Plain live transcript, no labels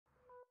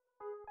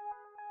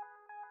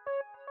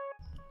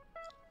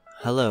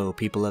Hello,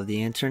 people of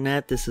the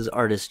internet, this is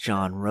artist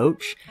John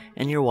Roach,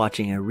 and you're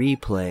watching a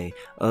replay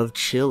of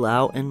Chill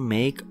Out and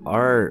Make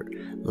Art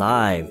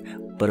live.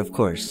 But of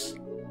course,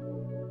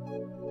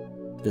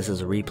 this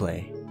is a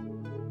replay.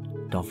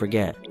 Don't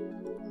forget,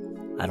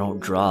 I don't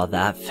draw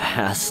that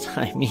fast.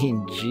 I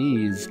mean,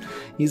 jeez.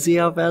 You see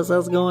how fast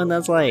that's going?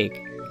 That's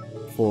like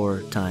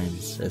 4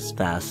 times as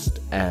fast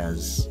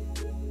as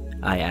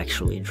I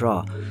actually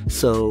draw.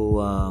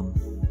 So,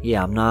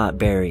 yeah, I'm not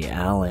Barry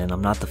Allen.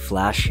 I'm not the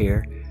Flash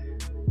here.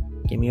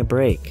 Give me a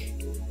break.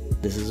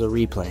 This is a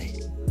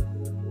replay.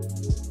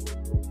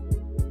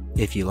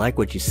 If you like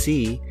what you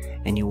see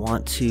and you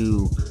want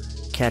to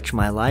catch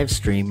my live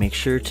stream, make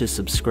sure to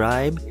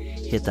subscribe,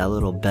 hit that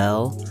little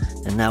bell,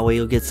 and that way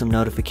you'll get some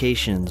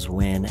notifications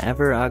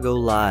whenever I go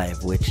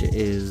live, which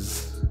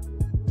is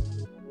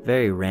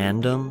very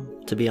random,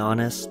 to be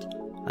honest.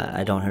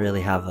 I don't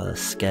really have a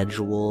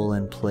schedule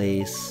in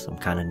place. I'm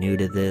kind of new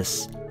to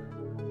this.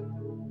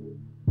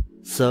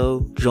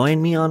 So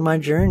join me on my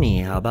journey.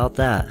 How about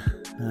that?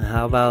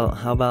 How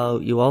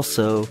about you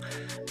also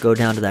go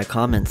down to that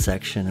comment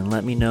section and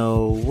let me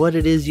know what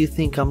it is you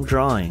think I'm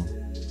drawing.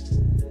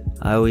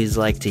 I always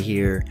like to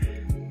hear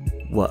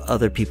what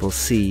other people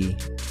see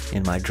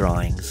in my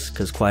drawings,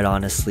 because quite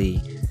honestly,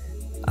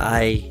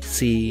 I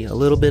see a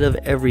little bit of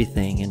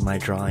everything in my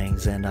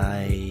drawings, and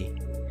I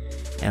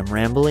am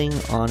rambling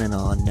on and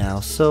on now,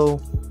 so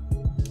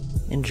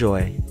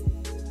enjoy.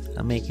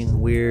 I'm making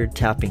weird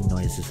tapping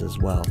noises as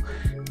well.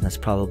 That's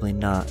probably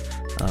not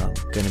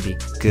gonna be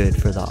good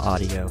for the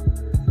audio.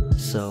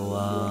 So,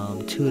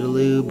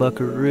 toodaloo,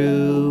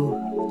 buckaroo.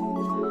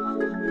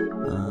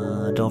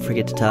 Don't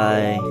forget to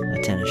tie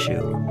a tennis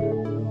shoe.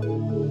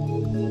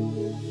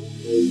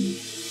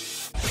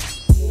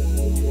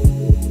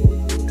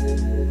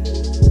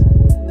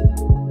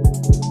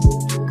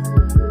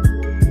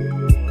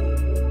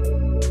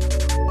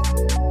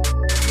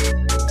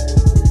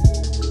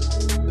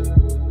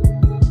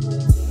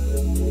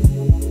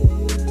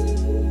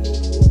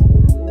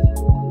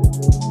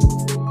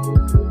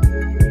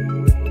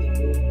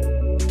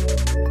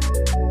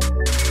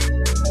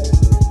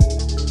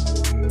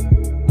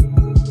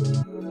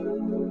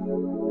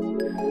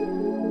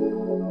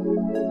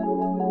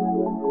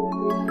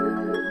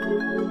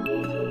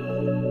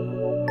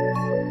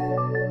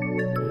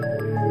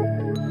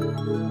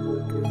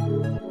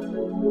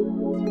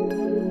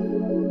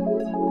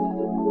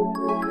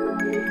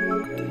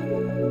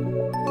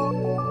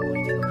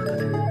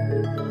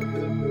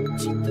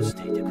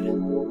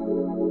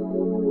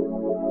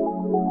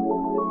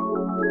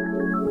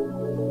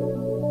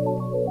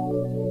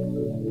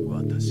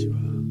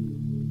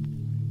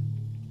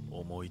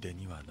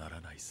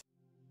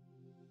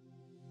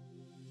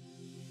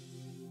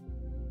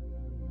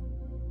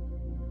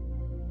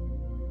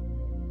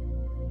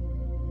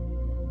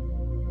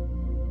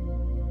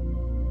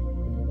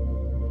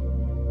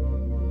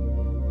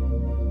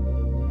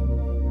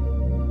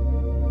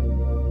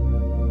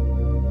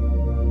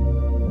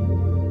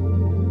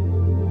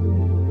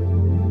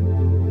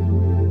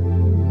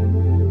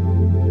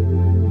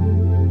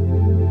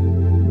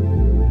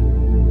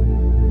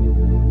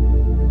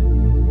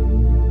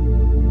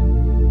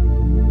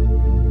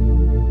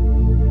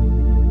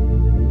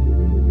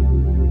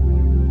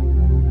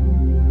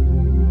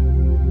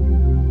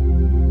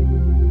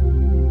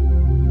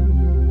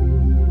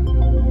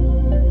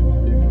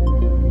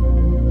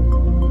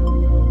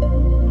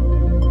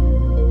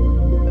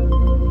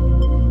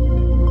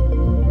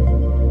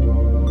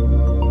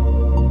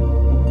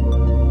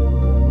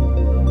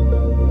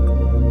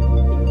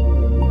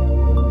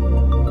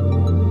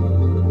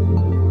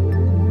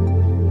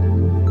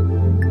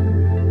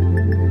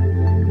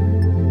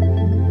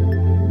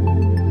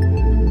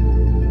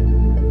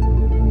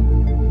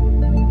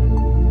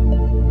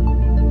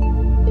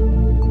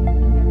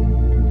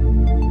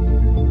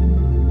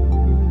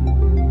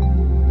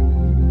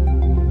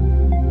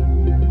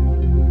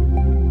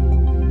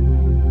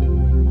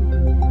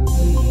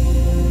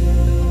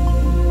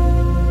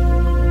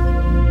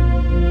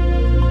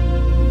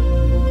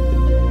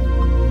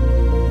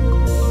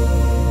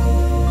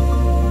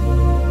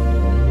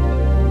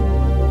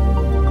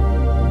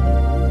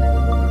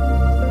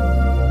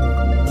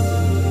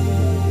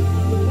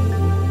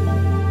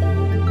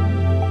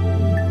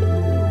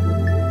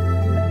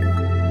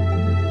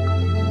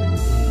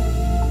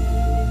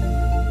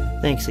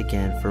 Thanks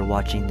again for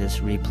watching this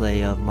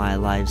replay of my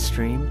live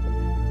stream.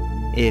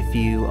 If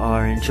you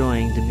are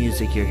enjoying the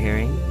music you're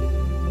hearing,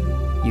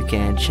 you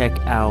can check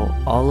out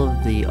all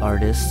of the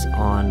artists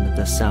on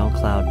the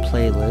Soundcloud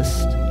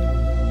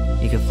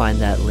playlist. You can find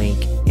that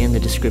link in the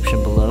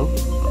description below.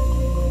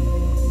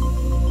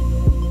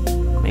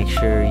 Make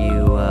sure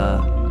you,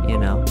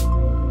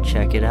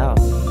 check it out.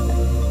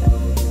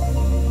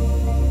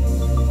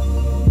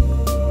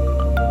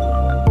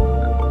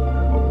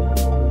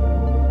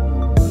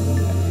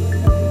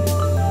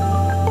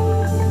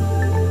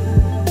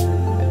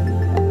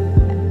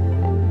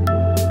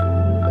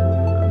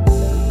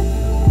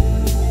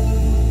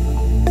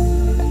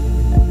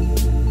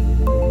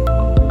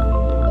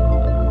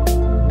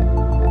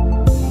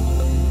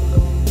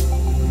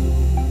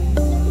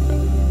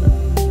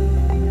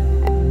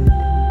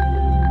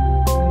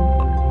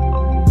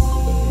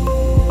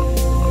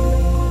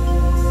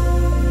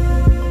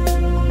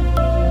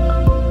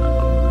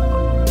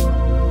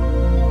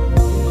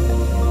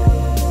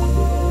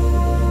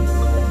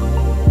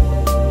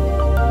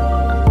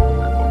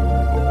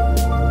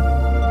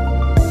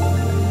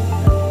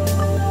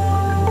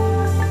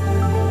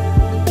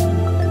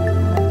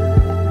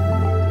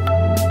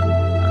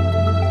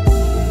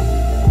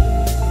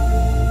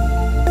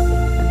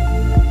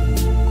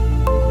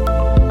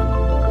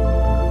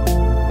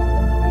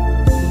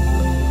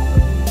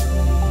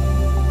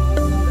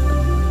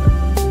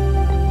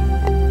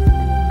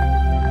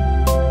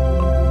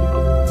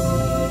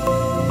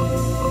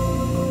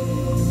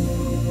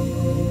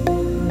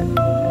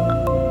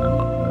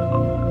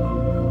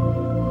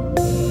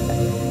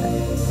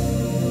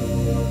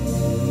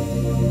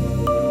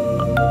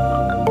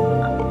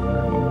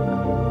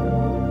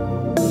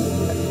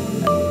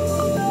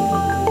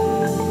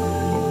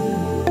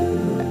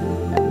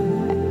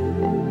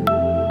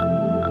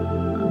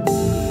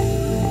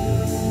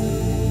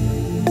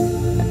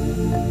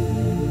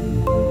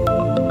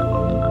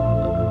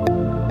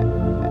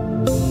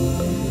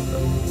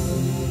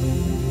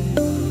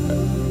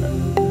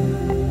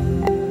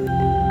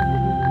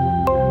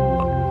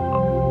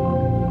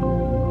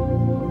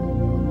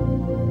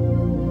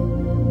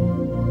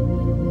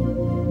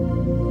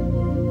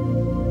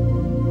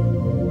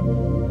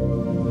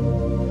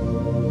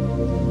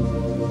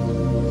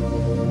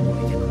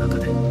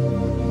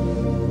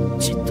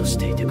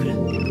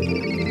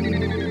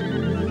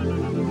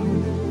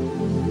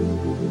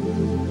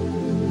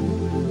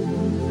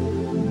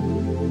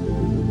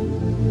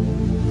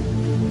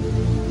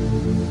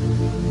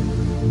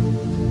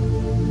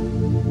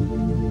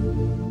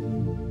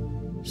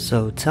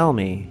 So tell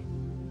me,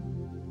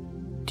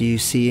 do you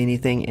see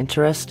anything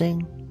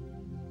interesting?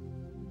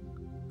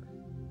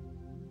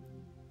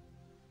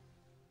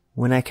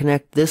 When I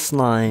connect this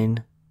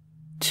line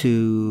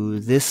to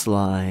this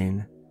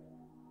line,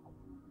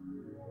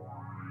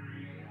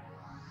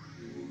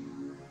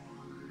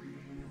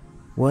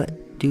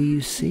 what do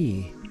you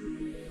see?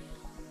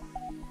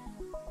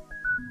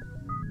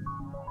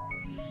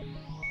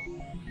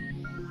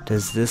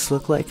 Does this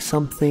look like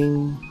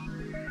something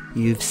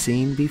you've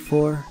seen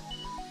before?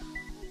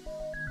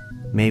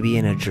 Maybe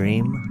in a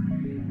dream?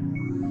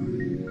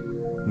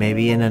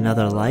 Maybe in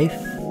another life?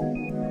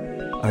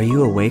 Are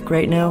you awake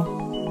right now?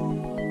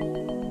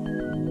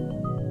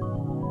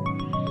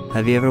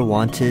 Have you ever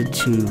wanted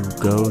to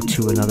go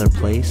to another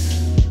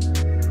place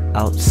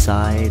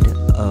outside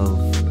of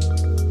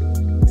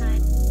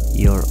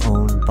your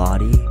own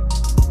body?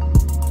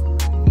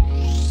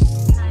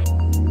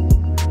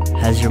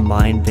 Has your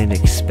mind been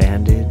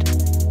expanded?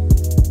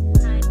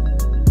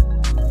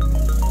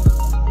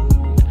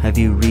 Have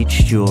you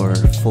reached your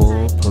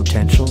full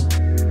potential?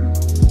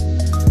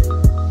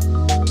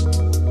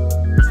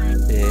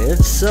 If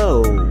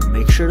so,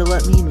 make sure to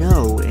let me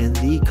know in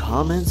the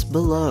comments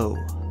below.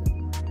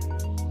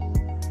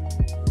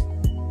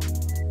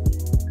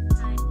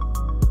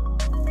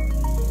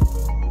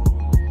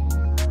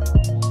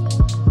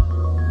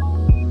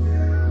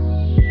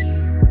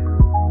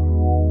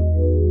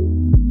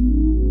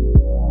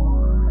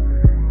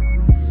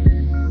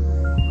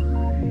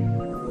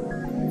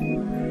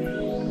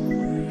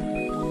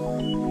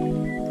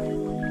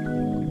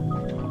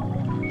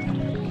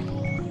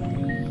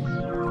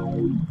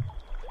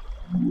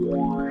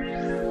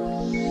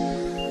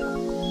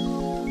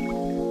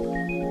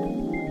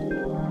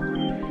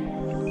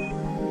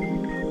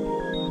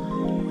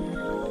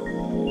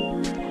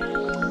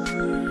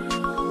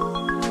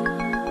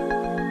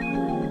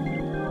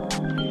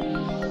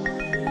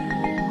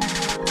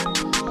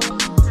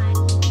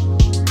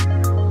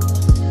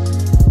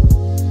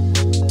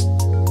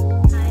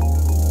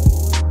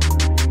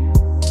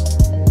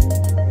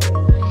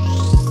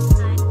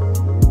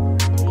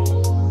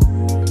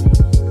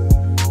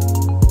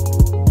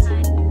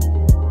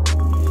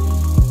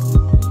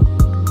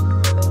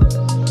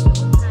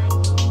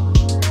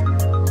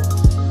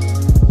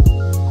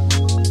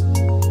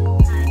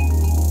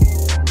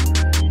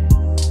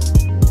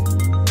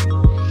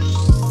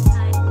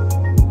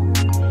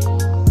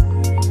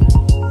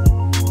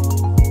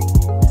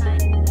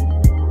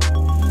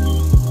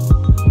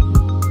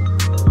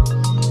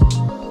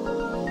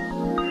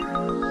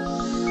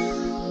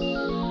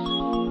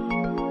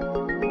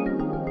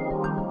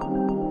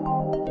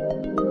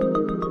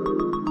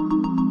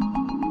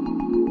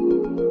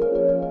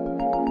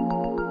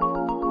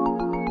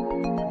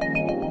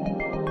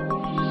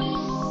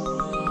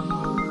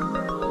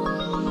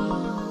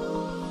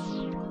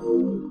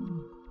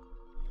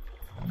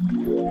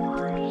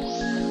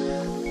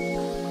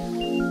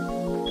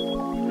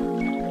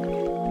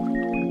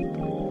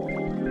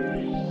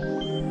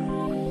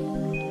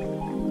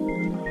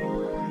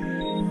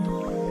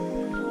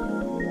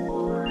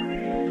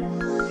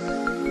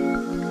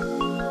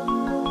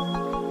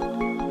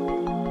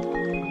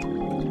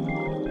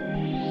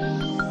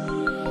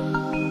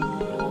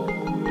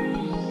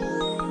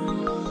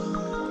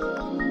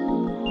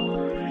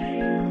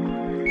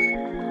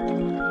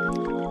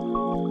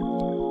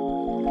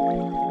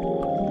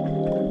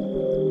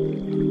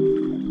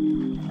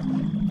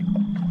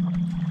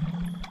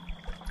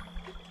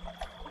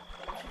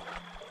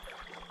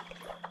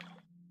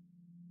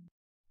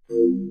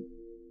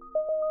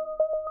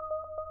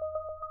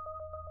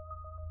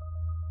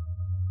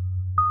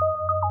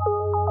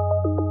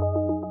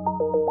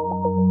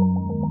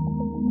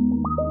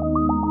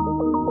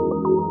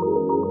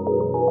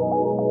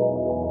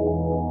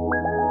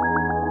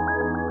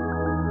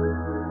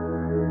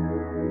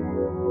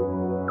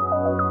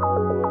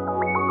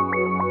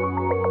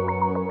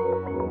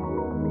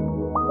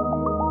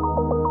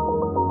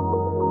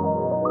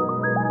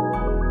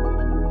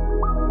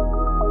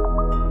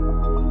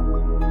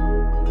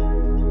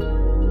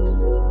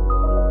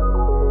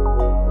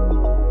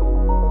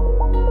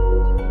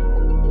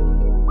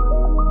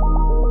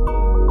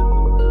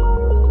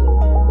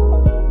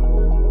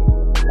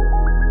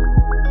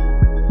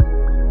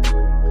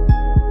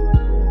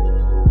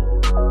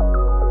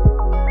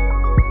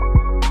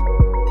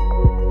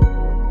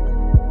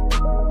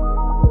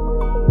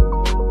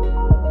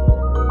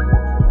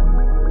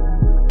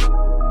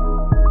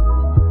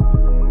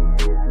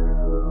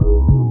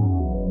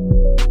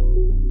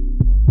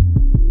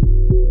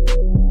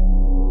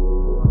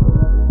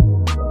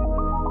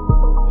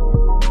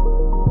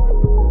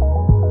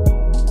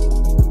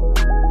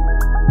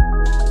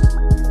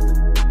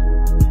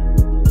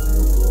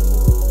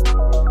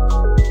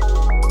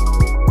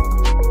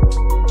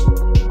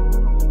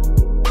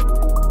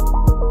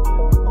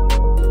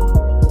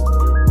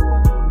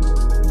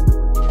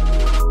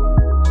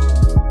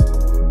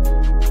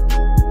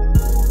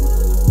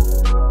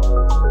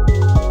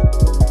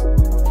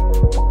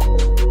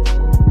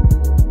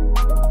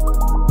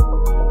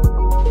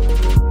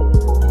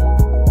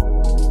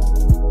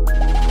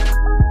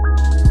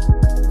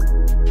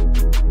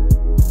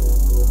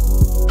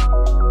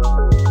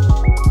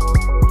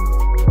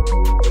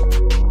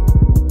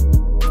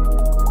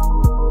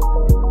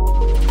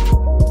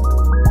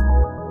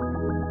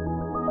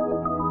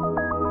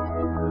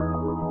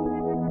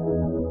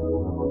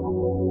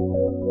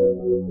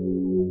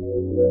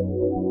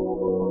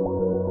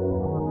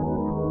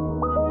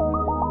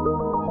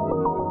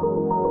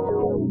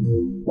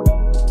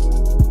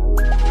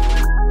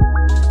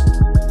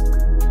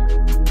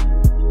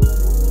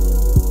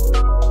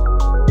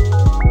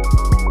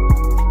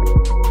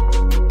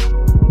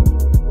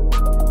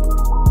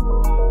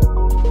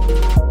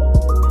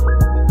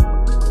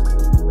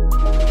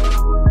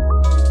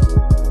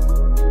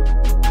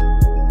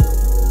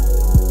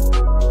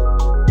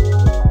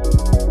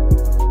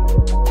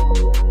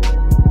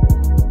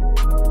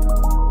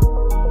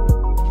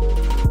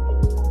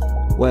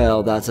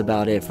 Well, that's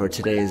about it for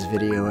today's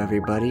video,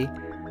 everybody.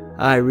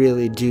 I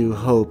really do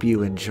hope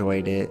you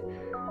enjoyed it.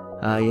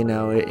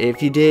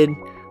 If you did,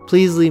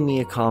 please leave me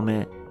a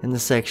comment in the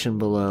section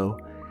below.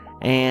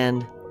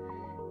 And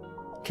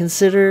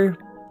consider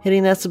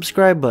hitting that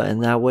subscribe button.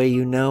 That way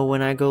you know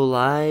when I go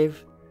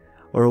live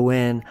or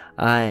when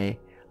I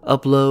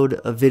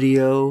upload a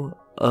video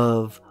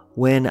of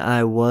when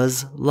I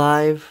was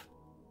live.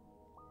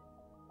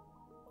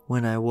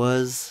 When I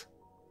was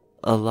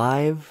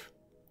alive.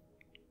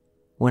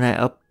 When I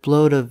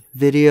upload a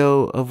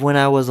video of when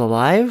I was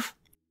alive?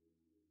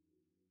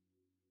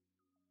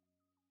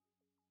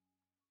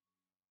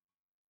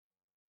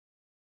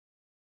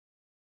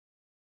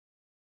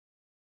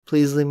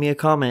 Please leave me a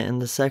comment in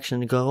the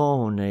section. Go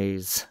on,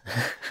 A's.